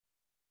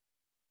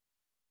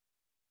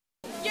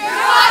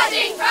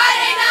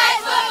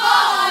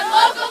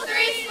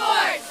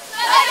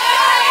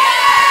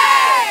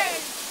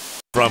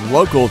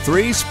Local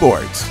 3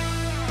 Sports.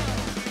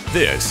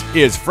 This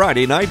is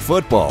Friday Night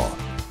Football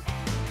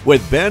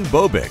with Ben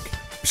Bobick,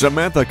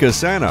 Samantha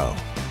Casano,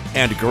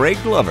 and Greg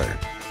Glover.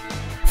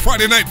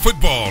 Friday Night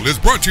Football is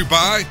brought to you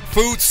by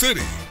Food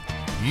City.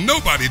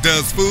 Nobody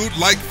does food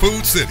like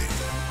Food City.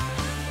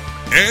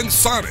 And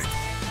Sonic.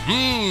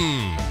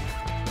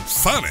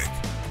 Sonic.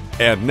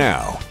 And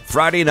now,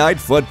 Friday Night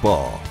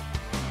Football.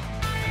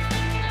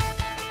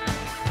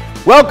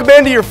 Welcome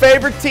into your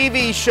favorite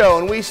TV show,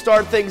 and we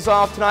start things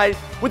off tonight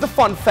with a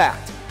fun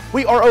fact.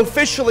 We are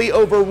officially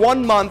over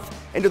 1 month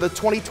into the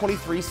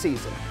 2023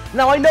 season.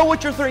 Now, I know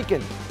what you're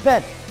thinking.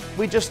 Ben,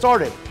 we just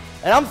started.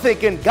 And I'm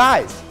thinking,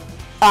 guys,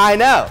 I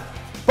know.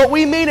 But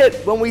we mean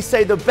it when we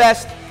say the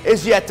best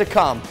is yet to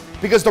come.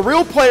 Because the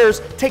real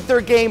players take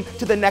their game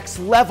to the next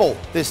level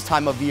this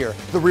time of year.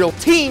 The real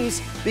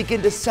teams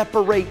begin to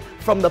separate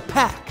from the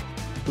pack.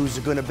 Who's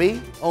it going to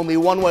be? Only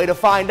one way to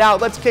find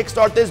out. Let's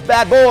kickstart this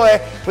bad boy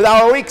with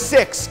our Week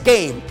 6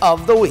 Game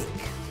of the Week.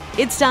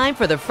 It's time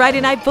for the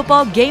Friday Night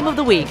Football Game of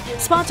the Week,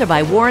 sponsored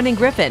by Warren &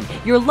 Griffin,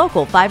 your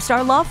local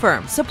 5-star law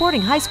firm,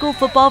 supporting high school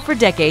football for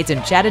decades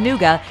in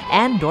Chattanooga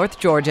and North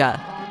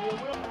Georgia.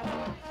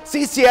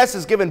 CCS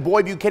has given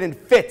Boyd Buchanan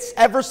fits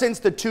ever since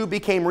the two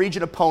became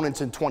region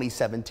opponents in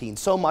 2017.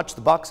 So much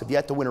the Bucs have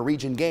yet to win a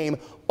region game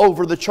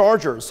over the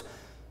Chargers.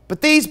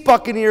 But these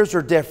Buccaneers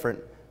are different.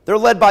 They're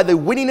led by the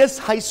winningest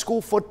high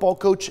school football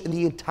coach in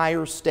the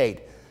entire state.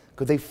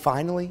 Could they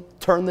finally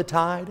turn the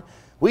tide?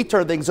 We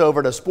turn things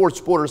over to sports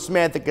reporter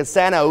Samantha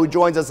Casano, who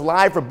joins us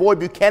live from Boyd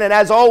Buchanan.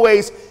 As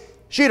always,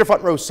 she had a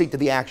front row seat to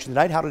the action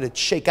tonight. How did it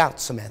shake out,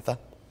 Samantha?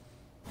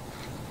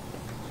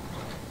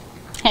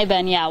 Hey,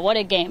 Ben, yeah, what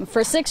a game.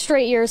 For 6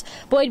 straight years,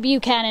 Boyd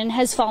Buchanan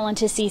has fallen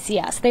to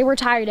CCS. They were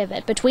tired of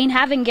it. Between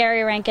having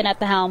Gary Rankin at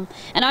the helm,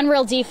 an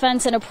unreal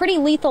defense, and a pretty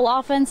lethal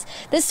offense,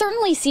 this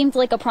certainly seemed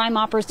like a prime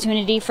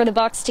opportunity for the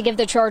Bucs to give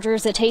the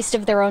Chargers a taste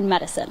of their own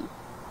medicine.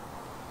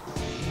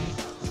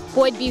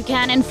 Boyd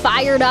Buchanan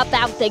fired up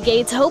out the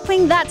gates,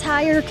 hoping that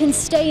tire can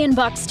stay in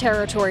Bucs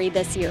territory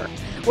this year.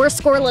 We're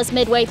scoreless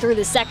midway through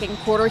the second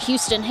quarter.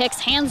 Houston Hicks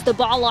hands the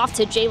ball off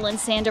to Jalen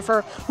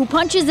Sandifer, who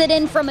punches it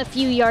in from a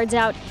few yards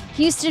out.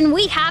 Houston,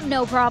 we have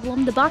no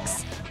problem. The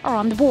Bucs are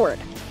on the board.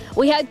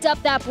 We hyped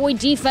up that Boyd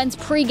defense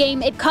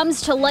pregame. It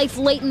comes to life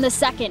late in the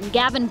second.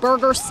 Gavin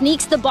Berger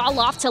sneaks the ball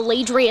off to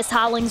Ladrius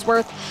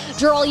Hollingsworth.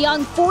 Jarrell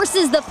Young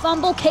forces the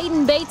fumble.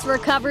 Caden Bates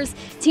recovers.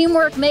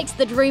 Teamwork makes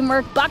the dream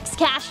work. Bucs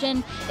cash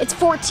in. It's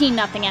 14-0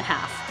 at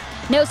half.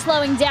 No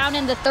slowing down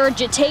in the third.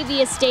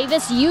 Jatavius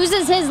Davis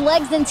uses his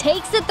legs and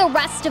takes it the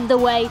rest of the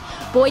way.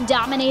 Boyd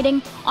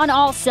dominating on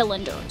all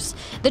cylinders.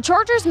 The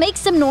Chargers make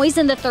some noise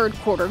in the third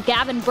quarter.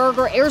 Gavin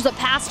Berger airs a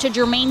pass to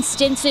Jermaine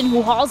Stinson,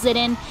 who hauls it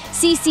in.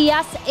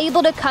 CCS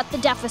able to cut the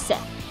deficit.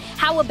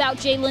 How about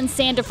Jalen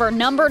Sandifer?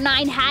 Number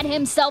 9 had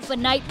himself a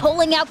night,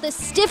 pulling out the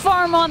stiff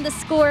arm on the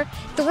score.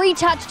 3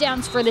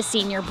 touchdowns for the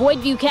senior.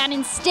 Boyd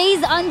Buchanan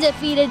stays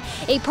undefeated,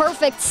 a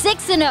perfect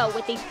 6-0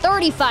 with a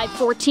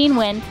 35-14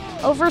 win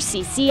over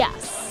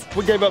CCS.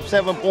 We gave up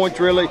 7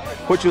 points, really,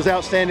 which was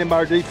outstanding by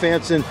our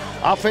defense. And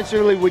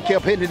offensively, we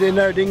kept hitting it in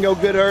there. It didn't go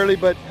good early,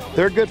 but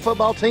they're a good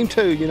football team,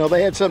 too. You know,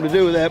 they had something to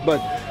do with that.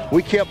 But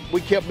we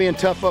kept being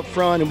tough up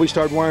front, and we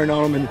started wearing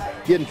on them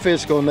and getting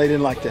physical, and they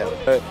didn't like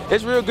that.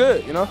 It's real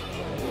good, you know.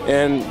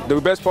 And the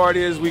best part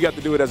is we got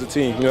to do it as a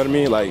team. You know what I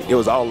mean? Like, it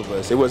was all of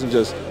us. It wasn't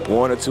just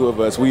 1 or 2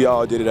 of us. We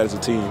all did it as a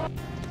team.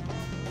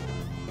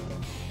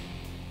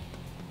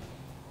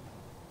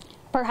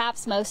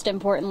 Perhaps most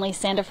importantly,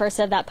 Sandifer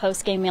said that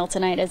post-game meal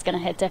tonight is going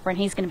to hit different.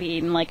 He's going to be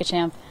eating like a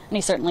champ, and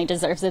he certainly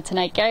deserves it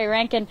tonight. Gary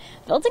Rankin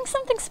building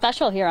something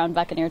special here on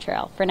Buccaneer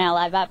Trail. For now,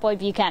 live at Boyd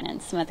Buchanan,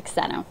 Samantha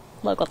Casano,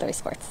 Local 3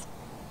 Sports.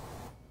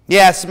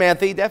 Yeah,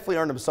 Samantha, he definitely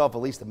earned himself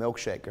at least a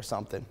milkshake or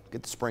something.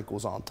 Get the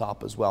sprinkles on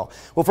top as well.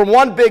 Well, from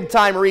one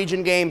big-time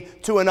region game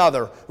to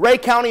another, Ray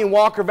County and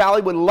Walker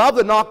Valley would love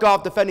to knock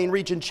off defending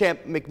region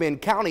champ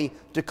McMinn County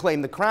to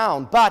claim the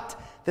crown. But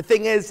the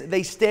thing is,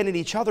 they stand in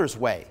each other's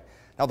way.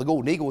 Now, the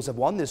Golden Eagles have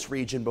won this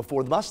region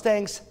before. The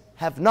Mustangs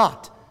have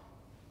not.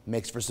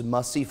 Makes for some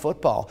must-see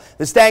football.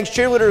 The Stangs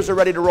cheerleaders are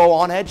ready to roll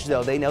on edge,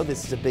 though. They know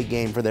this is a big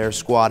game for their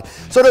squad.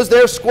 So does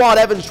their squad.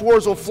 Evan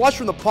Schwarzel flush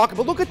from the pocket.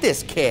 But look at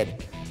this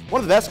kid.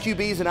 One of the best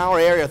QBs in our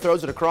area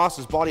throws it across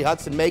his body.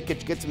 Hudson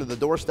Makic gets him to the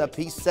doorstep.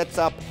 He sets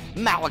up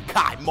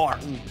Malachi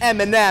Martin.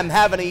 Eminem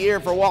having a year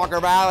for Walker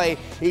Valley.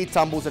 He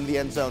tumbles into the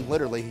end zone.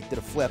 Literally, he did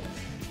a flip.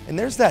 And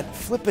there's that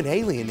flipping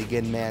alien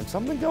again, man.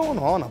 Something going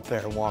on up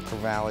there in Walker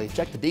Valley.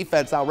 Check the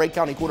defense out. Ray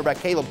County quarterback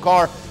Caleb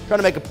Carr trying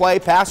to make a play,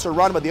 pass or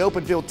run with the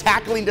open field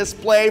tackling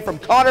display from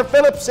Connor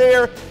Phillips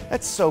here.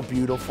 That's so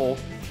beautiful.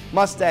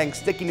 Mustangs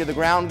sticking to the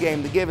ground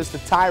game to give us the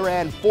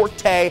Tyran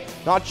Forte.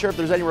 Not sure if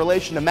there's any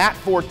relation to Matt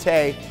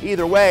Forte.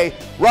 Either way,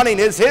 running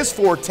is his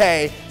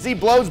forte as he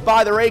blows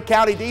by the Ray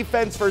County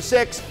defense for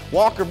 6.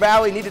 Walker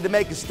Valley needed to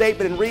make a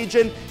statement in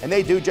region, and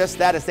they do just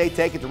that as they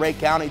take it to Ray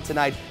County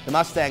tonight. The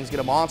Mustangs get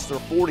a monster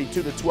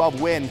 42-12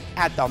 win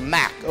at the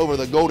MAC over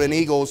the Golden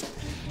Eagles.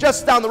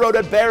 Just down the road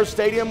at Bears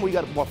Stadium, we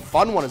got a more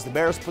fun one as the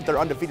Bears put their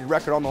undefeated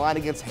record on the line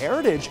against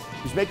Heritage,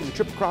 who's making the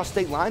trip across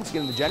state lines.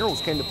 Again, the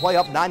Generals came to play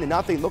up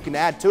 9-0, looking to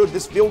add to it.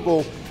 This field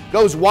goal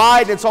goes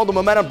wide, and it's all the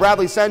momentum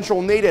Bradley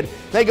Central needed.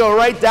 They go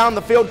right down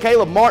the field.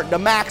 Caleb Martin to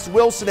Max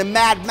Wilson, and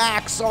Mad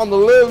Max on the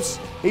loose.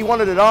 He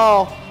wanted it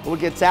all, but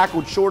would get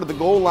tackled short of the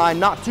goal line.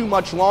 Not too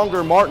much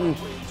longer. Martin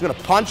is going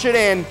to punch it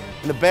in,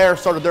 and the Bears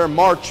started their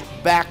march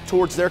back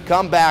towards their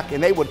comeback,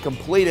 and they would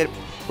complete it.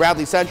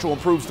 Bradley Central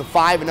improves to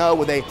 5-0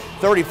 with a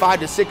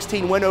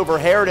 35-16 win over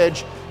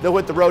Heritage. They'll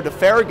hit the road to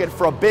Farragut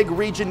for a big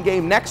region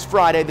game next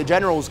Friday. The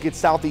Generals get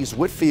Southeast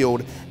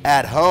Whitfield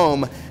at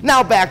home.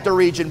 Now back to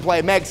region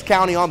play. Meigs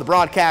County on the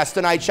broadcast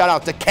tonight. Shout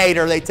out to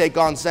Cater. They take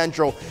on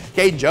Central.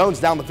 Cade Jones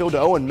down the field to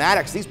Owen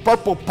Maddox. These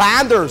Purple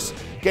Panthers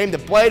came to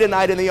play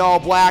tonight in the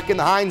all-black in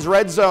the Heinz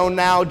red zone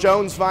now.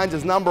 Jones finds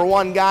his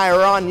 #1 guy,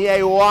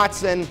 Ronye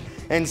Watson.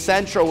 And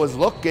Central was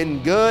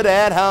looking good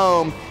at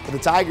home. But the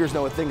Tigers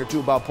know a thing or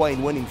two about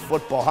playing winning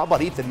football. How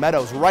about Ethan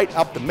Meadows right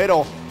up the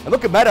middle? And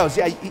look at Meadows.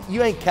 Yeah,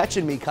 you ain't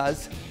catching me,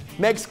 cuz.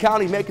 Meigs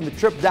County making the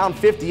trip down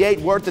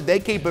 58 worth it. They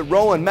keep it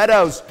rolling.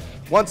 Meadows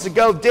wants to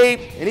go deep,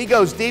 and he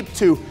goes deep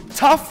to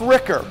Tough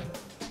Ricker.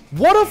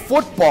 What a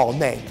football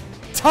name.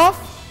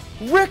 Tough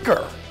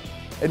Ricker.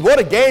 And what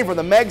a game for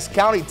the Meigs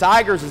County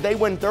Tigers as they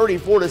win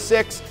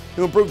 34-6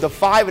 to improve to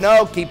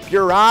 5-0. Keep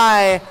your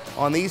eye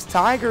on these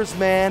Tigers,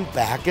 man.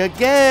 Back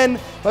again.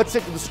 Let's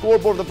hit the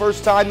scoreboard for the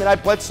first time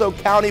tonight. Bledsoe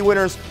County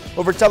winners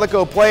over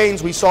Tellico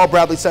Plains. We saw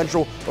Bradley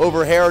Central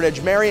over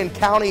Heritage. Marion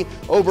County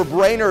over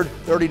Brainerd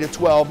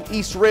 30-12.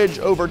 East Ridge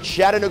over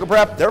Chattanooga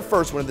Prep. Their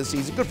first win of the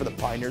season. Good for the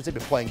Pioneers. They've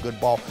been playing good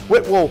ball.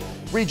 Whitwell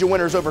region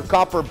winners over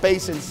Copper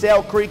Basin.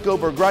 Sale Creek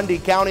over Grundy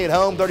County at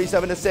home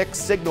 37-6.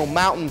 Signal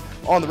Mountain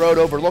on the road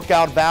over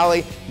Lookout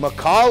Valley.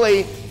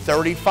 McCauley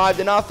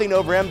 35-0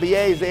 over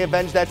MBA as they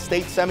avenge that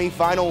state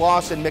semifinal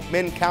loss, and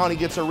McMinn County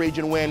gets a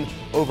region win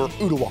over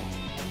Ottawa.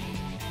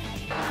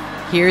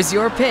 Here's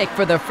your pick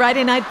for the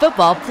Friday Night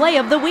Football Play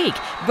of the Week,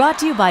 brought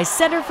to you by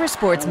Center for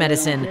Sports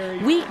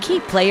Medicine. We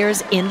keep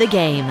players in the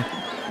game.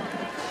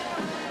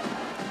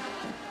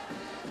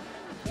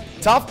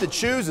 Tough to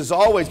choose as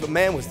always, but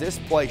man, was this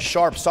play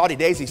sharp. Saudi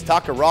Daisy's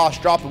Tucker Ross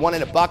dropped one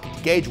in a bucket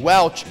to Gage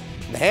Welch,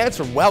 and the hands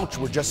from Welch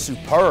were just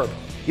superb.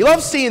 You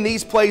love seeing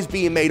these plays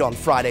being made on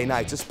Friday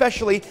nights,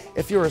 especially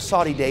if you're a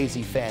Saudi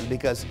Daisy fan,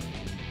 because,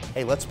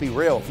 hey, let's be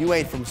real, if you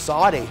ain't from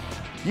Saudi,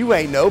 you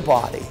ain't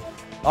nobody.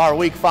 Our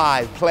Week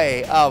 5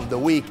 Play of the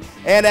Week.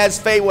 And as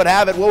fate would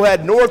have it, we'll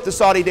head north to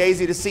Saudi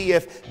Daisy to see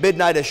if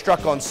midnight has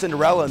struck on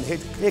Cinderella and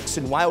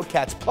Hickson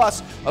Wildcats,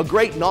 plus a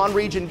great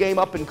non-region game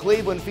up in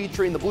Cleveland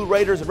featuring the Blue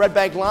Raiders and Red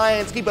Bank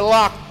Lions. Keep it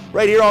locked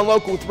right here on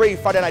Local 3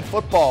 Friday Night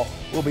Football.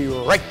 We'll be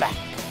right back.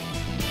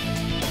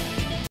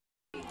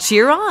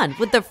 Cheer on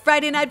with the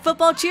Friday Night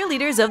Football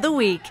Cheerleaders of the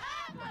Week.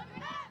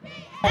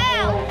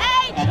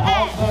 L-H-S,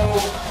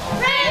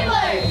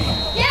 Ramblers,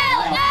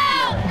 yell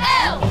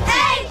L-L-H-S,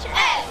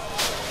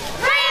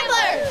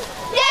 Ramblers,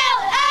 yell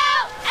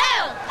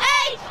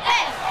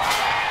L-L-H-S,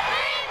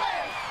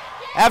 Ramblers.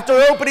 After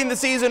opening the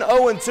season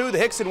 0-2, the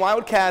Hickson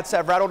Wildcats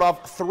have rattled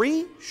off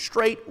 3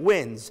 straight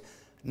wins.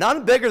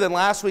 None bigger than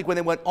last week when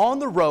they went on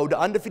the road to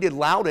undefeated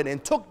Loudon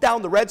and took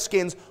down the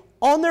Redskins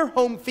on their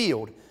home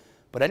field.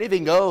 But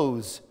anything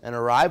goes in a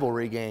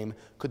rivalry game.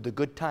 Could the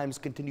good times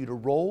continue to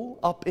roll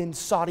up in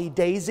Saudi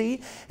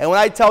Daisy? And when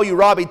I tell you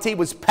Robbie T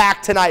was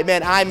packed tonight,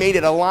 man, I made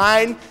it a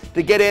line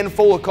to get in,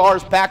 full of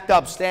cars packed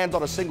up, stands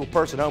on a single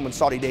person home in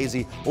Saudi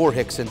Daisy or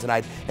Hickson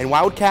tonight. And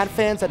Wildcat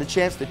fans had a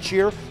chance to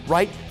cheer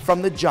right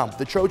from the jump.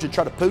 The Trojans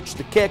try to pooch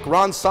the kick.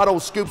 Ron Suttle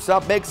scoops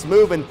up, makes a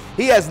move, and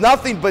he has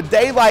nothing but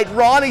daylight.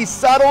 Ronnie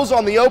Suttles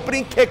on the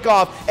opening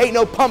kickoff. Ain't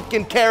no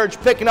pumpkin carriage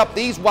picking up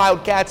these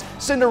Wildcats.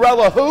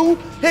 Cinderella who?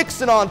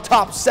 Hickson on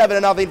top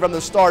 7-0 from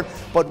the start.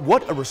 But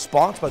what a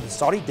response by the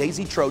Saudi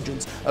Daisy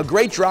Trojans. A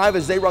great drive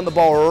as they run the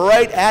ball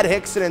right at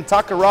Hickson, and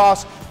Tucker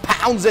Ross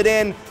pounds it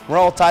in. We're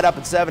all tied up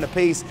at 7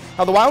 apiece.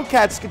 Now the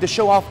Wildcats get to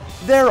show off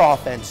their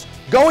offense.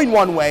 Going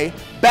one way,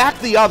 back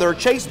the other.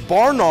 Chase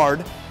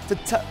Barnard to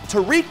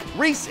Tariq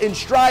Reese in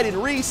stride,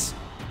 and Reese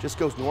just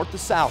goes north to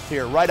south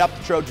here, right up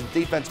the Trojan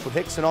defense, put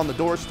Hickson on the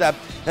doorstep.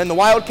 And the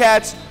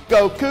Wildcats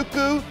go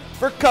cuckoo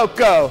for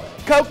Coco.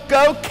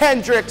 Coco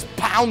Kendricks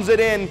pounds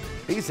it in.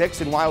 These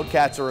Hickson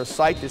Wildcats are a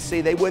sight to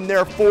see. They win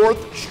their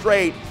 4th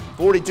straight,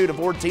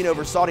 42-14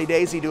 over Saudi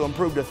Daisy to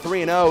improve to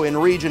 3-0 in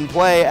region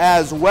play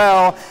as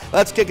well.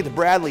 Let's kick it to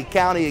Bradley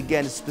County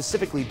again,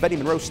 specifically Betty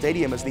Monroe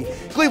Stadium, as the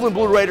Cleveland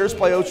Blue Raiders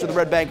play host to the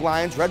Red Bank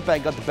Lions. Red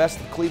Bank got the best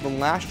of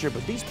Cleveland last year,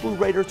 but these Blue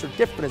Raiders are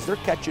different as they're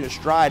catching a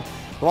stride.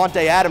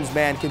 Levante Adams,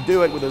 man, can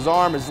do it with his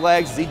arm, his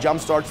legs, as he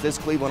jumpstarts this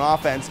Cleveland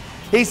offense.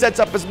 He sets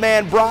up his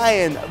man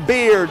Brian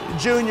Beard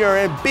Jr.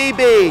 and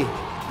BB.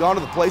 Gone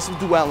to the place of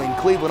dwelling.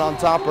 Cleveland on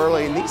top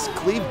early, and these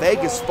Cleve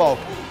Vegas folk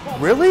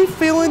really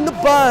feeling the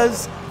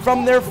buzz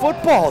from their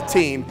football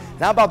team.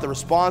 How about the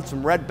response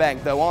from Red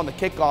Bank, though? On the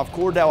kickoff,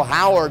 Cordell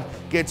Howard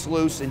gets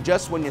loose, and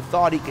just when you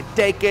thought he could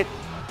take it,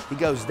 he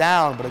goes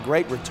down, but a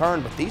great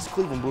return. But these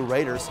Cleveland Blue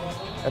Raiders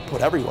have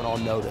put everyone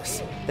on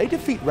notice. They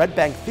defeat Red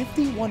Bank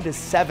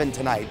 51-7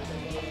 tonight.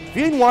 If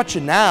you didn't watch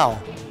it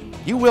now,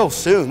 you will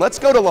soon. Let's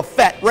go to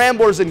Lafette.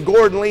 Ramblers and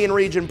Gordon Lee in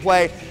region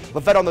play.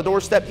 Lafette on the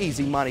doorstep,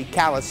 easy money.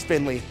 Callis,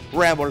 Finley,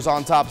 Ramblers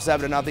on top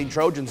 7-0.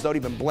 Trojans don't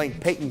even blink.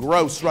 Peyton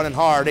Gross running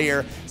hard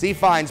here as he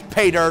finds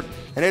pay dirt,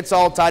 and it's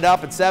all tied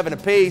up at 7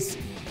 apiece.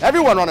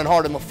 Everyone running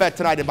hard in Lafette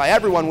tonight, and by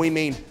everyone we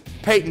mean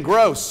Peyton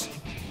Gross.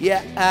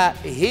 Yeah,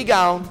 he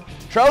gone.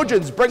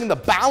 Trojans bringing the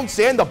bounce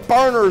in, the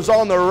burners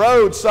on the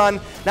road,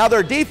 son. Now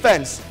their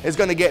defense is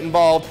going to get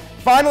involved.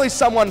 Finally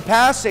someone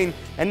passing,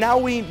 and now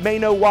we may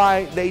know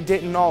why they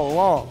didn't all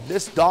along.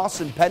 This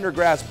Dawson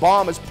Pendergrass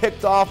bomb is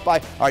picked off by,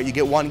 all right, you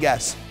get one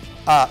guess,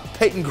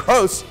 Peyton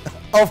Gross,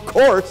 of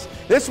course.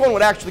 This one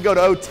would actually go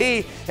to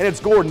OT, and it's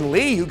Gordon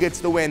Lee who gets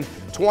the win,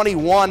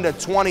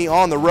 21-20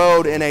 on the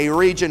road in a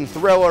region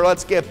thriller.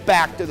 Let's get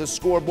back to the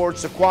scoreboard.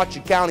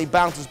 Sequatchie County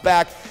bounces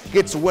back,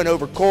 gets a win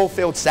over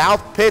Coalfield.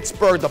 South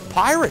Pittsburgh, the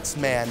Pirates,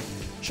 man.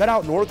 Shut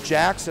out North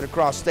Jackson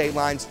across state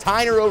lines.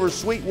 Tyner over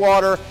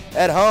Sweetwater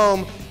at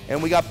home.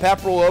 And we got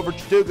Pepperell over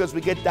Chattooga as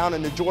we get down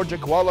into Georgia.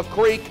 Koala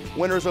Creek,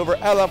 winners over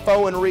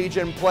LFO in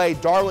region play.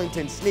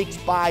 Darlington sneaks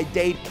by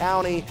Dade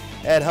County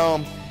at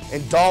home.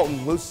 And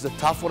Dalton loses a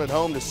tough one at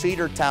home to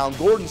Cedartown.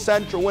 Gordon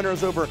Central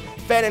winners over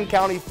Fannin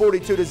County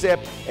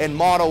 42-0. And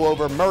Model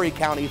over Murray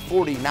County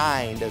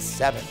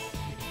 49-7.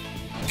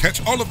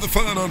 Catch all of the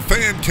fun on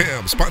Fan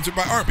Cam, sponsored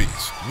by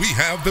Arby's. We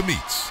have the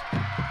meats.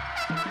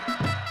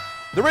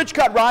 The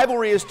Ridgecut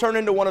rivalry has turned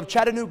into one of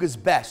Chattanooga's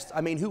best. I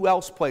mean, who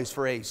else plays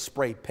for a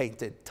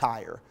spray-painted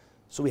tire?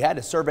 So we had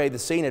to survey the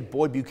scene at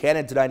Boyd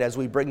Buchanan tonight as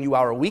we bring you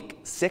our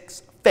Week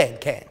 6 Fan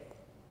Cam.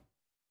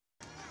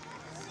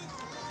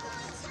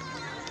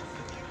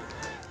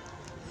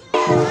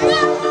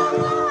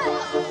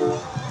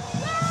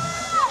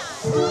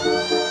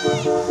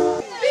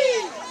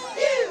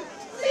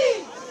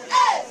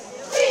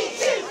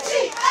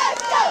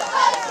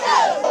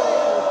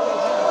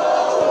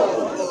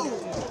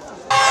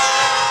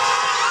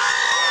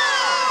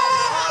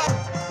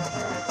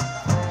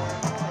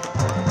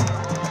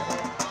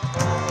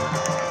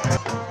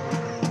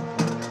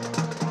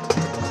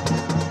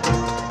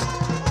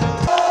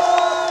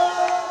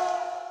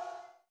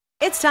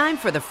 It's time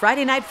for the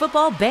Friday Night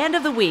Football Band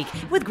of the Week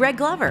with Greg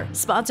Glover,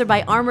 sponsored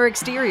by Armor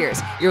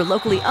Exteriors, your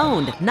locally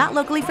owned, not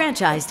locally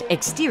franchised,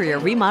 exterior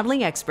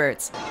remodeling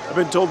experts. I've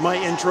been told my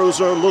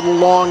intros are a little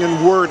long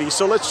and wordy,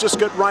 so let's just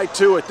get right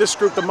to it. This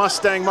group, the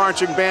Mustang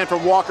Marching Band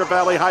from Walker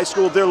Valley High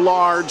School, they're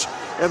large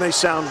and they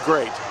sound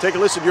great. Take a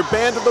listen, your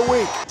Band of the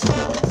Week.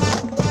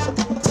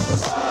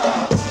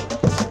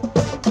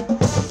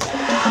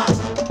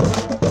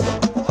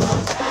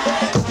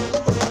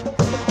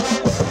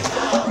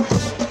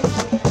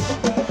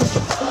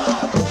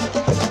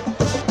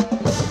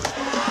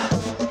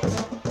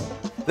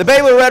 The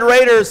Baylor Red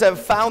Raiders have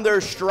found their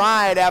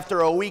stride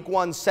after a Week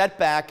 1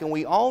 setback, and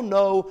we all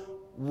know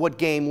what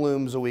game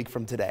looms a week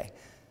from today.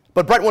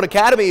 But Brentwood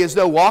Academy is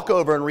no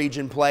walkover in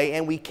region play,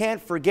 and we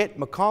can't forget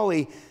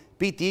McCauley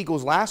beat the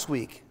Eagles last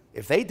week.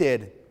 If they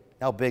did,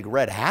 now Big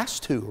Red has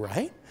to,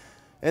 right?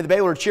 And the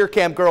Baylor Cheer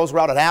Camp girls were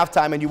out at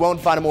halftime, and you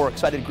won't find a more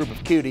excited group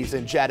of cuties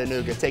in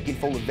Chattanooga taking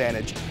full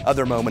advantage of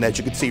their moment, as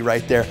you can see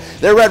right there.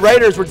 Their Red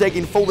Raiders were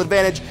taking full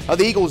advantage of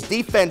the Eagles'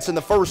 defense in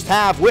the first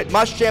half. Whit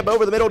Muschamp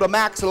over the middle to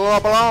Max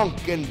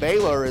LeBlanc, and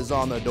Baylor is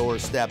on the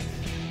doorstep.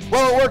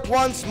 Well, it worked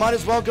once, might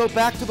as well go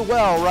back to the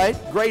well, right?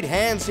 Great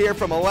hands here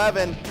from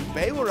 11.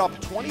 Baylor up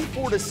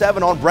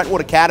 24-7 on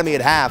Brentwood Academy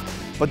at half.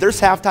 But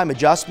there's halftime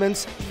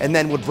adjustments, and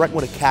then what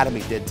Brentwood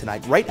Academy did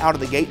tonight. Right out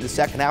of the gate in the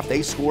second half,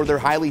 they scored. Their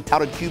highly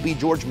touted QB,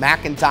 George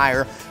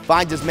McIntyre,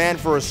 finds his man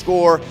for a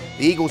score.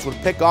 The Eagles would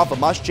pick off a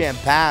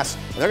Muschamp pass,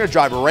 and they're going to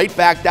drive right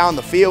back down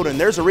the field, and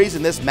there's a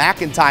reason this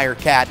McIntyre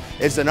cat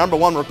is the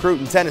 #1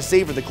 recruit in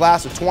Tennessee for the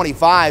class of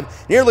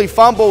 25. Nearly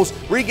fumbles,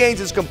 regains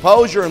his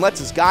composure, and lets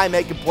his guy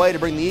make a play to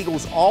bring the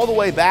Eagles all the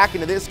way back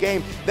into this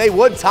game. They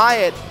would tie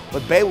it,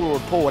 but Baylor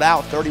would pull it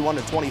out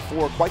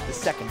 31-24. Quite the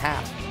second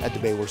half at the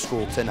Baylor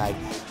School tonight.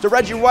 To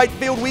Reggie White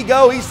Field we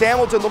go. East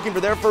Hamilton looking for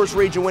their first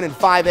region win in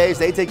 5As.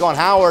 They take on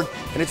Howard,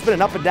 and it's been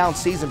an up and down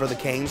season for the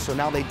Canes, so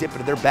now they dip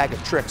into their bag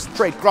of tricks.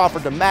 Trey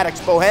Crawford to Maddox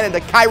Bohannon to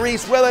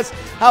Kyrese Willis.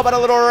 How about a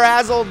little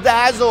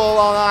razzle-dazzle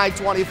on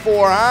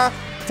I-24, huh?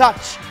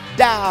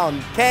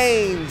 Touchdown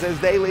Canes as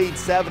they lead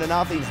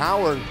 7-0.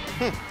 Howard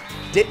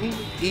didn't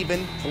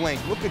even blink.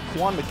 Look at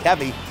Quan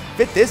McKevy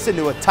fit this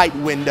into a tight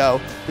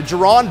window. The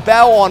Jerron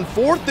Bell on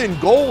 4th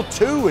and goal,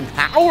 2, and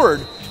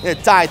Howard going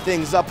to tie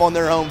things up on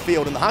their home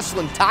field. And the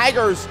Hustling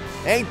Tigers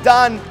ain't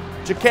done.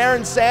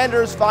 Ja'Karen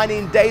Sanders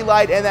finding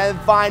daylight and then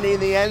finding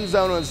the end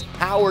zone as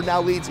Howard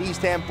now leads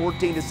East Ham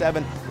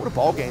 14-7. What a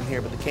ball game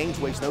here, but the Canes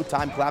waste no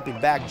time clapping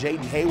back.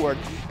 Jaden Hayward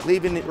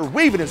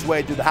weaving his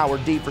way through the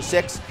Howard D for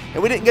 6.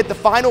 And we didn't get the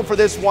final for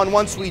this one.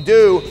 Once we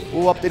do,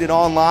 we'll update it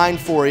online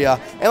for you.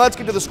 And let's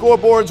get to the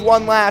scoreboards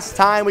one last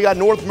time. We got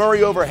North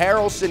Murray over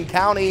Haralson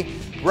County,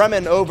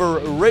 Bremen over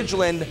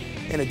Ridgeland,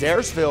 and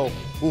Adairsville.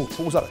 Ooh,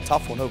 pulls out a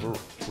tough one over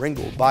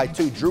Ringgold by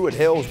 2. Druid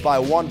Hills by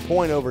 1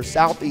 point over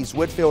Southeast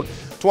Whitfield,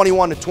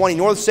 21-20.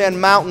 North Sand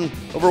Mountain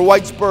over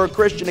Whitesboro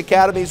Christian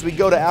Academies. We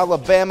go to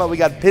Alabama. We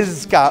got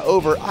Pisgah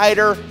over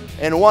Eider,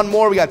 And one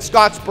more, we got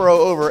Scottsboro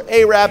over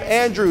Arab.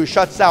 Andrew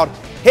shuts out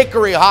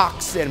Hickory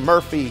Hawks, and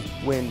Murphy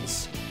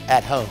wins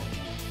at home.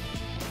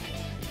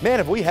 Man,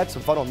 have we had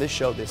some fun on this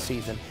show this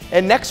season.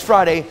 And next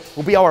Friday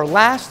will be our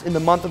last in the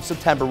month of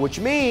September, which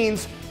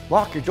means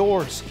lock your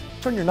doors,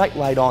 turn your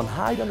nightlight on,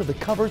 hide under the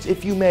covers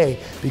if you may,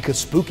 because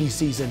spooky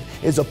season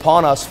is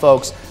upon us,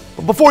 folks.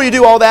 But before you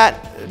do all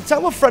that,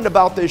 tell a friend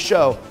about this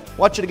show.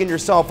 Watch it again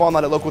yourself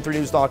online at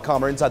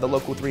local3news.com or inside the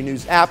Local 3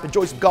 News app.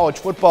 Enjoy some college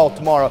football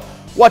tomorrow.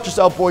 Watch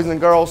yourself, boys and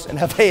girls, and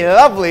have a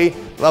lovely,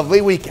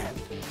 lovely weekend.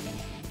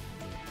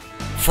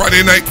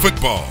 Friday Night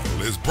Football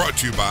is brought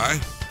to you by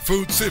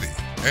Food City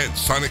and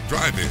Sonic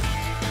Drive-In.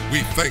 We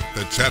thank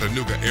the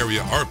Chattanooga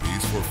area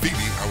Arby's for feeding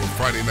our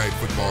Friday Night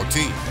Football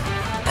team.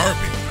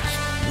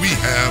 Arby's, we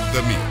have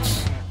the meats.